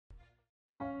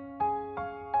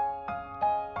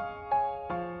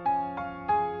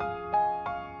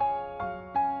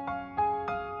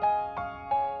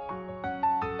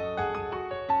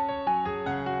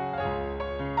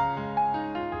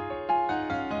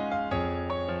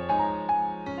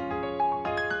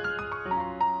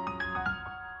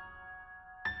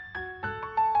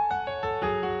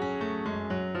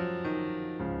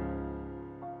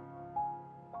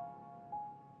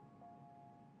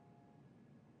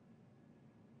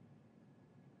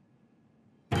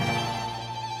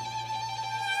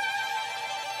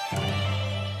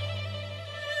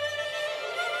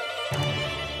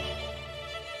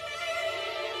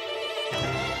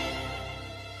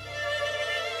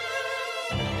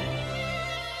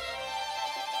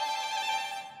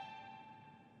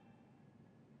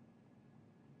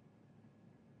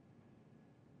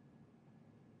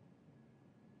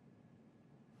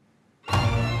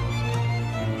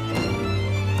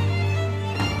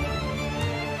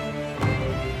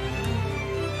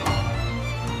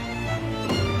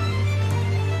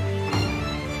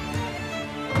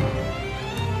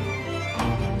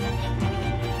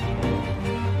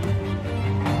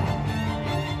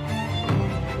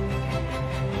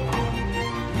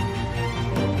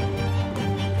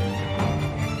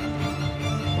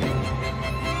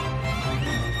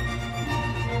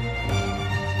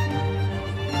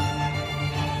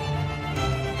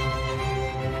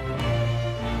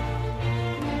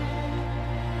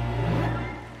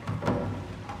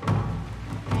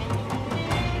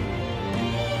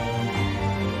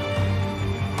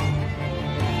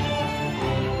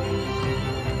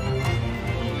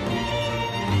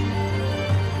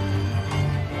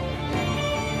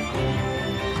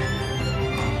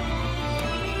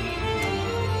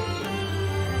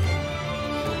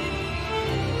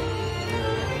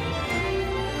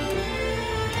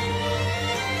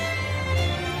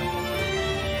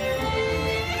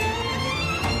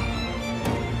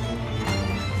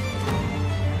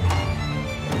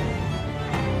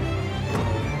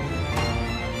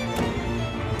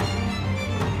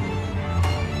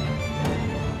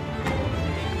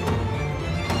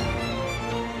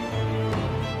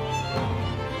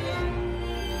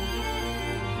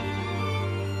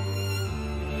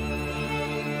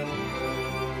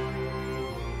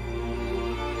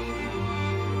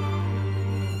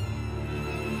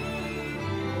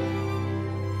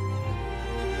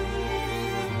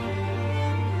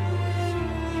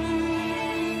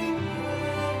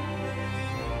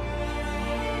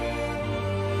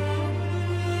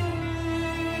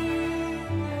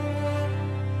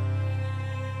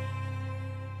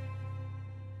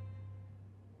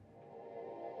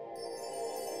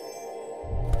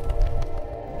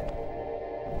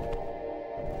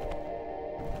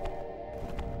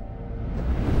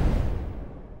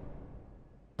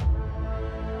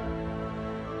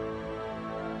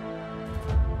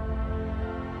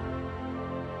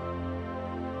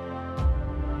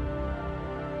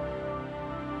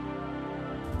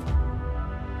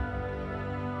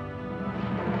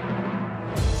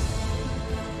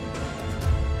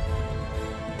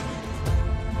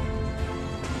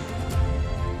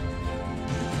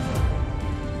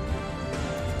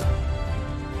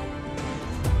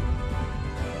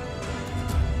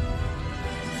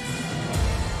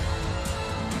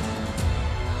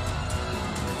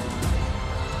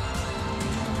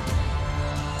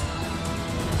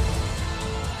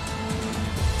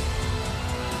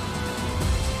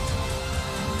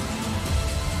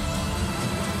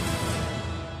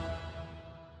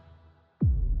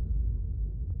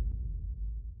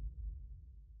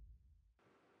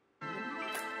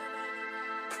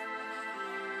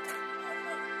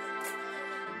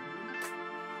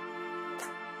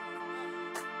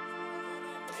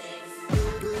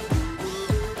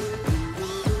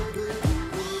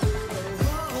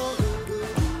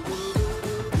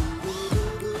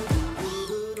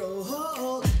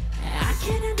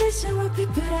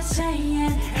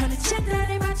saying 어느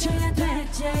장단에 맞춰야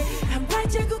되지 한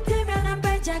발자국 되면 한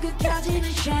발자국 켜지는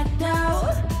shadow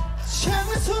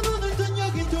샤워에서 눈을 뜬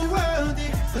여기도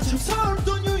어디 어쩜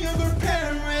서울도 뉴욕 or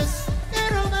Paris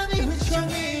일어나니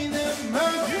휘청이는 말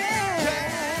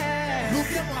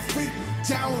Look at my feet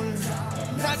down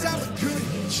나 잡은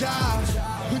그림자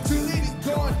흔들리는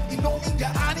건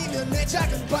이놈인가 아니면 내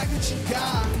작은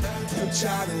발끝인가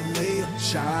괜찮은 리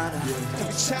없잖아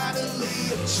괜찮은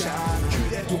리 없잖아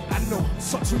그래도 I know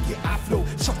서툴게 앞으로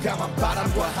촉감한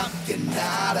바람과 함께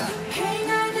날아 Hey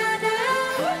na na na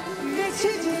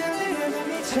미치지 않으려면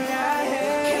미쳐야 해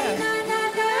Hey na na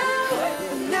na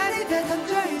나를 다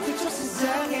던져 이 뒤쪽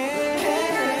세상에 Hey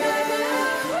na na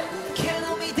na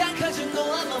캐놈이 다 커져 no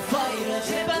I'm a fighter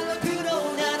제발로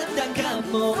들어온 아름다운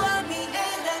감목 Want me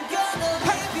and I'm gonna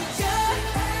have you just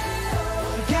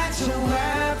Got your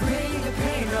heart, bring the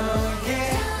pain on,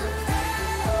 yeah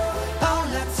All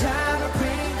the time I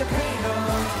bring the pain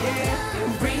on,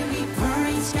 yeah Bring me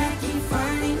burning, sky keep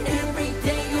burning every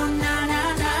day oh na na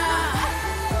na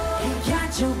You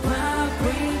got your power,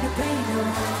 bring the pain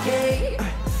on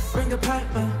yeah Bring the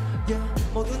pipe, yeah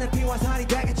모두 내 피와 살이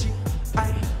되겠지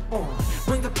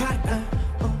Bring the pipe,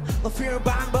 no fear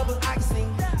방법은 알겠으니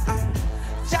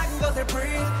작은 것을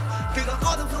breathe 그건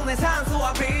어둠 속내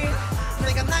산소와 빛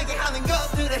내가 나게 하는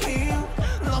것들의 힘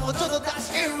넘어져도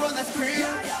다시 일어나 scream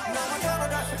넘어져도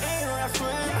다시 일어나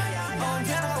scream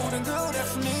언제나 우린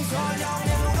그랬으니 설령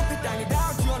내 눈앞에 땅이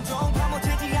닿을지 온종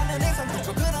파묻히지 않는 행성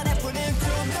그저 그런 애프닝 좀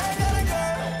내가는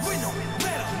girl We know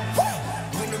better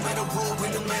We know better who We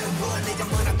know better what 내가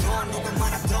뭐라던 누가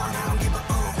뭐라던 I don't give a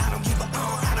I don't give a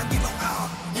I don't give a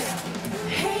yeah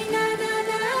Hey na na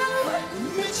na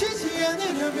미치지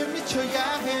않으려면 미쳐야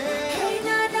해 Hey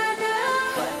na na na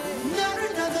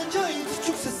나를 다 던져 이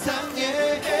뒤쪽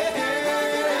세상에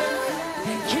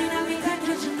캐놈이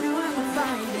당겨진 no I'm a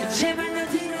fighter 제발 너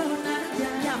들어온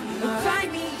아름다운 Find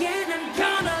me and I'm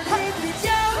gonna live with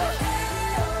you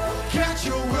Got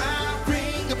your heart,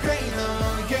 bring the pain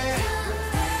on, yeah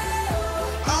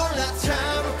All the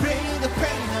time I bring the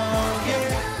pain on,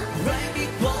 yeah Rain be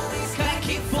falling, sky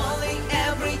keep falling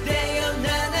every day oh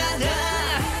na na na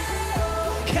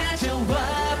가져와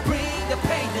bring the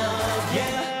pain on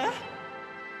yeah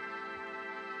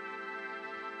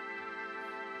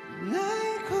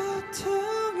나의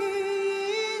고통이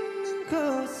있는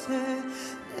곳에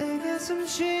내가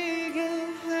숨쉬게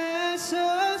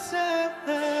하소서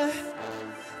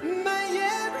My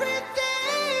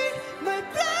everything, my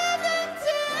blood and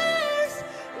tears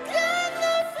got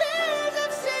no fears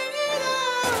of singing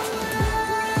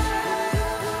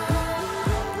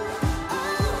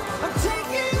I'm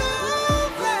taking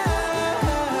over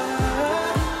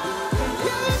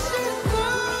You should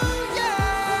know,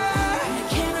 yeah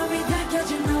캐놈이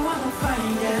당겨진 no I'm a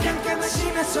fighter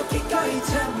깜깜하시면서 기꺼이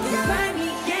참여 Find me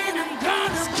and I'm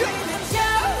gonna scream at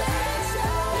you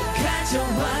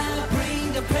가져와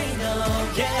bring the pain on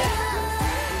yeah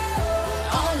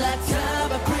all that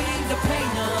time I bring the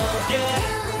pain on yeah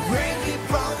Rain keep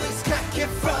falling, sky keep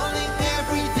falling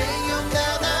every day, oh na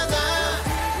na na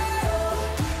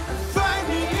Find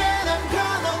me and I'm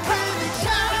gonna bring it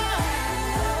down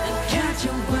Got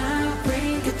your wild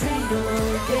bring the pain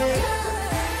on yeah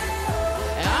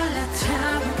All the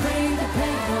time I bring the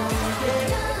pain on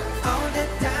yeah All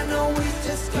that I know is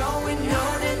just going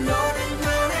on and on and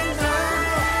on and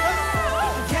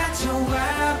on Got your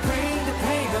wild, bring the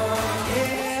pain on,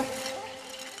 yeah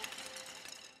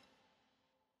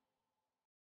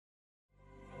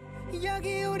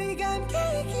여기 우리가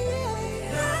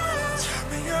함께이기에 Tell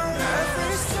me your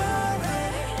every story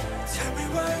Tell me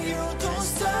why you don't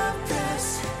stop this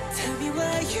Tell me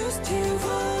why you still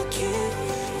walking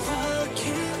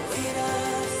with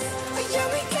us Yeah,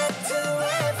 we got to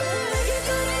heaven 내게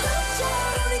걸어놓자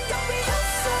우리가 필요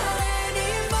없어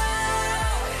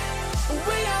anymore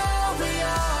We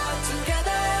are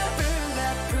together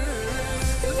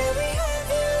bulletproof Yeah, we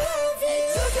have you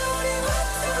두려움이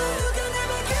없어 누가 날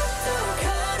막혀도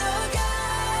걸어가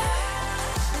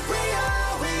We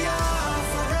are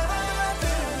forever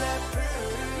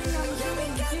bulletproof Yeah, we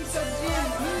got to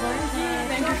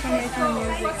Thank you for making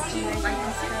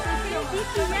music.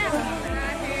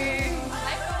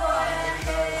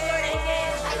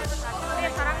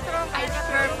 우리의 사랑스러운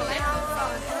발자국을 보내.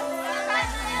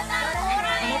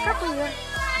 Ano po yun?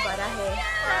 Barahe.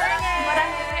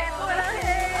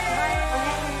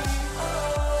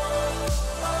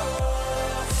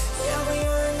 Yeah, we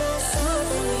are not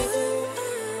sorry.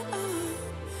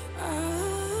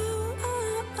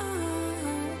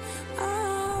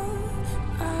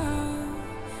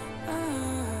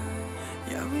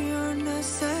 Yeah, we are not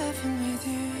seven with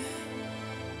you.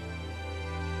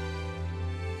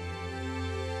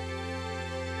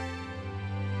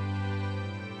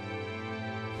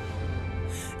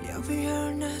 I'll be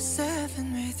all night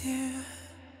 7 with you.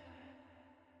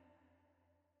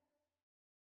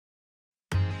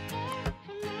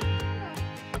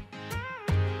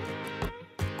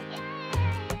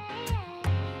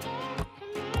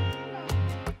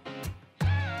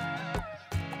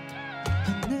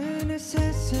 하늘의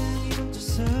세상이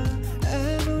멈춰서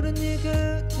아무런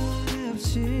예고도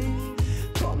없이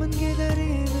봄은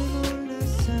기다림을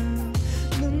몰랐어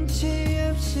눈치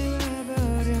없이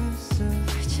와버렸어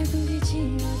발자국이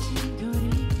지워진 거리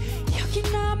여기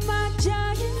남아져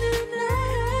있는 날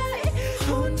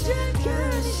혼자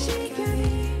가는 시간이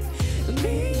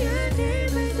미안해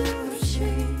말도 없이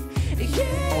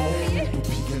또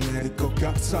비가 내릴 것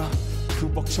같아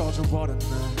금방 젖어버렸네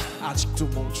아직도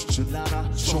멈추질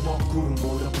않아 저 먼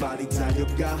구름보다 빨리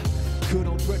달려가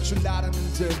그럼 될 줄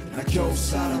알았는데 나 겨우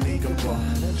사람인가 봐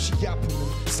혹시 아프면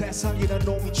세상이란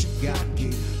놈이 준 감기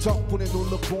덕분에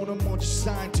눌러보는 먼지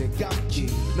쌓인 대감기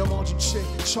넘어진 채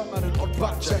청하는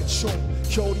엇박자의 총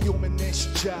겨울이 오면 내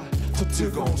시작 더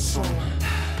뜨거운 손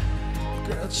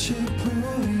끝이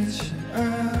보이지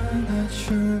않아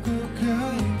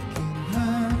출구가 있긴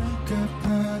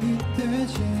한가판이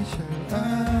되지 잘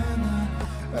않아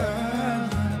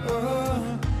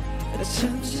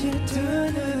잠시 두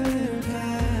눈을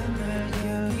감아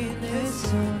여기 내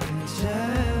손을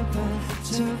잡아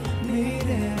저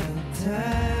미래로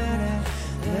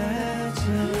달아나자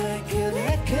Like an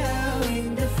echo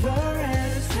in the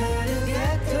forest 하루가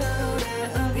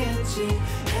돌아오겠지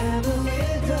아무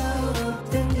일도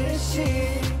없던 듯이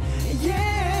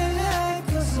Yeah, like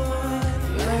a swan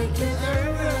Like an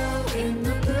arrow in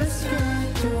the blue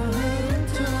sky 또 하루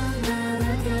더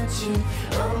날아갔지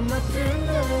On my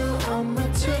pillow, on my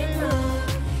table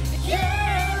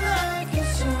Yeah, like a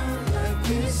swan,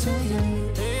 like a song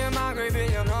이 음악을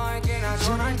빌려 너에게 나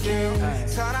전할게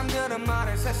사람들은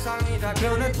말해 세상이 다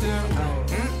변했든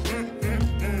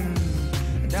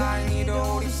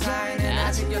다행히도 우리 사이는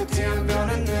아직 곁에 안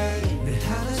변했네 늘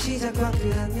하는 시작과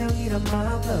그 안녕이란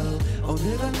말로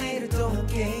오늘과 내일을 또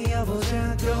함께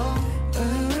이어보자고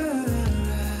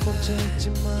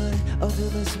멈춰있지만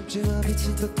어둠은 숨지마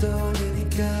빛은 또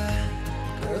떠오르니까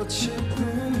끝이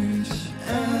보이지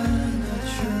않아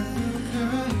출구가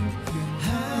있긴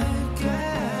한가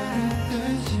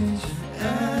되지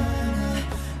않아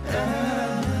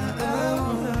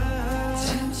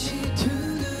잠시 두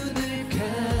눈을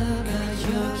감아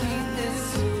여기 내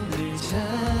손을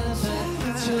잡아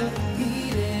저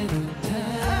미래로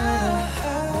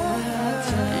달아나자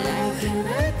Like an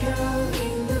echo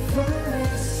in the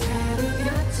forest 하루가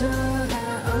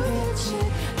돌아오겠지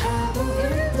아무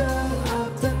일도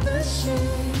없던 듯이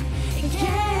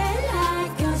Yeah,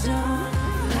 like a song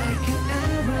Like an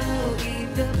arrow in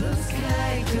the blue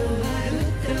sky 또 하루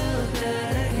또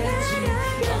날아가지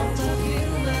On my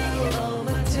pillow, on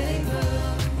my table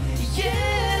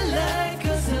Yeah, like a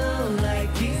song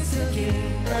Like it's a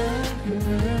game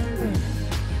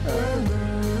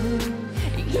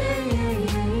Yeah, yeah,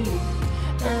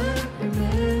 yeah I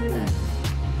remember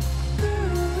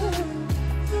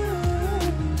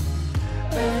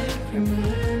I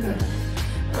remember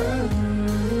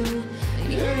Yeah,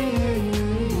 yeah,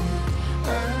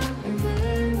 yeah I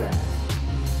remember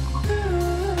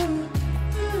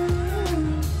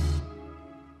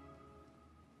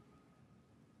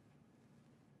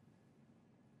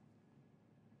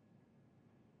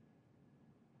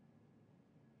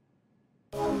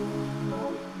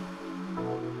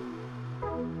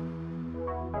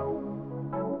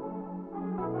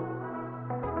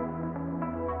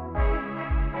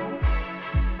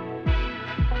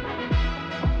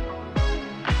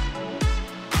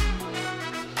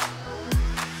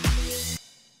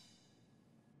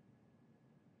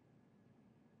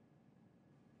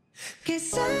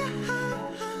Cause I'm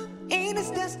in this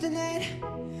destiny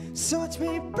So watch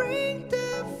me bring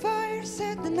the fire,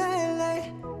 set the night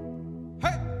light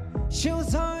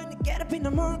Shoes on, get up in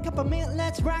the morning, cup of milk,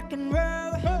 let's rock and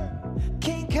roll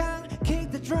King Kong,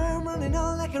 kick the drum, running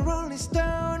on like a rolling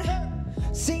stone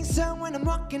Sing song when I'm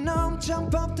walking home,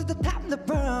 jump up to the top of the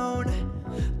bone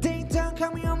Ding dong,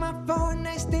 call me on my phone,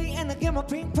 next day and I get my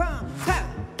ping pong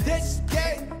This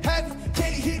game heavy,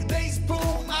 can you hear the bass boom?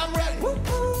 I'm ready.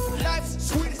 Woo-hoo. Life's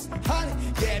sweet as honey.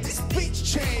 Yeah, this beat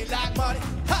chain like money.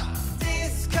 Ha!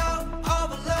 Disco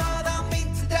overload, I'm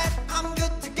into that, I'm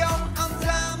good to go, I'm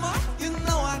drama, you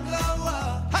know I glow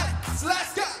up. Hey, so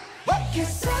let's go.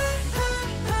 Cause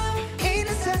I'm in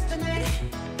a destiny,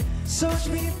 so watch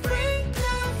me bring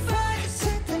the fire,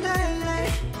 set the night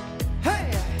light.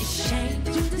 Hey, Shine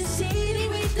through the city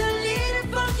with a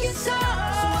little funky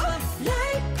soul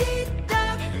Light it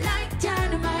up like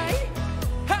dynamite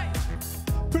hey,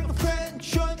 bring a friend,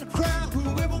 join the crowd.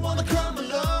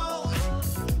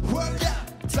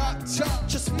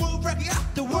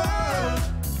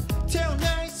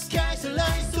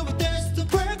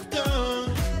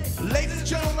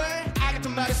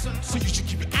 so you should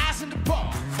keep your eyes on the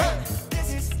ball. Hey.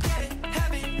 This is getting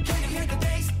heavy. Can you hear the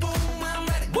bass? Boom, I'm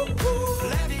ready. Woo-hoo.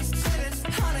 Levies, sitters,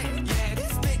 honey. Yeah,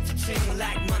 this makes you ching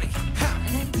like money.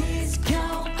 Let this go,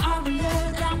 all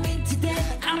alone, I'm into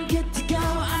that, I'm good to go,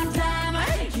 I'm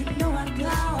Dynamite, you know I'm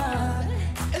glowing.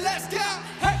 And let's go.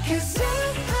 Hey. Cause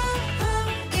I'm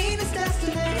in a stars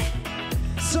tonight.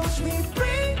 So watch me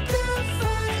bring the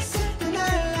fire, set the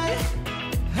night light.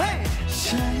 Hey,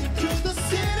 Shining through the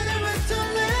city with a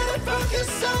little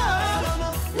focus on.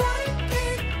 light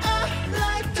it up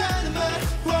like dynamite.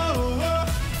 Whoa, whoa.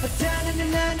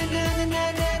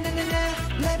 Da-na-na-na-na-na-na-na-na-na-na.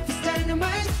 Life is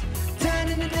dynamite.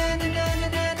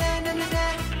 Da-na-na-na-na-na-na-na-na-na.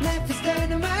 Life is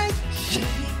dynamite.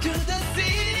 Shining through the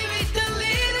city with a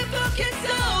little focus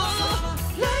on.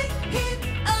 Light it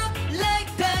Up like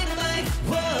dynamite.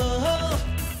 Whoa.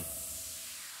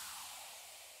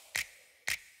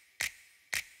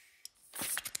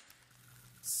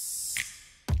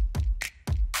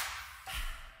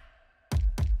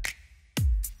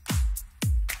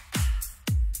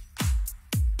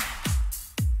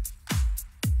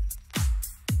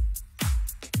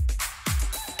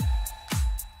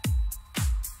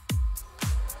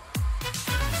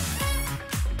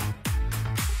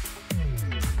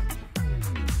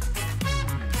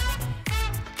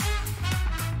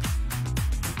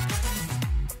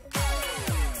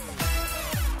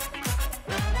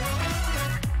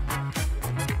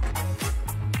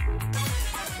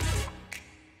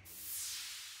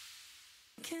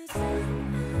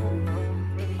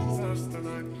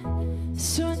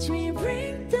 So watch me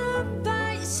bring the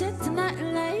fire, set the night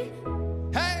light.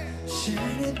 Hey.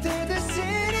 shining through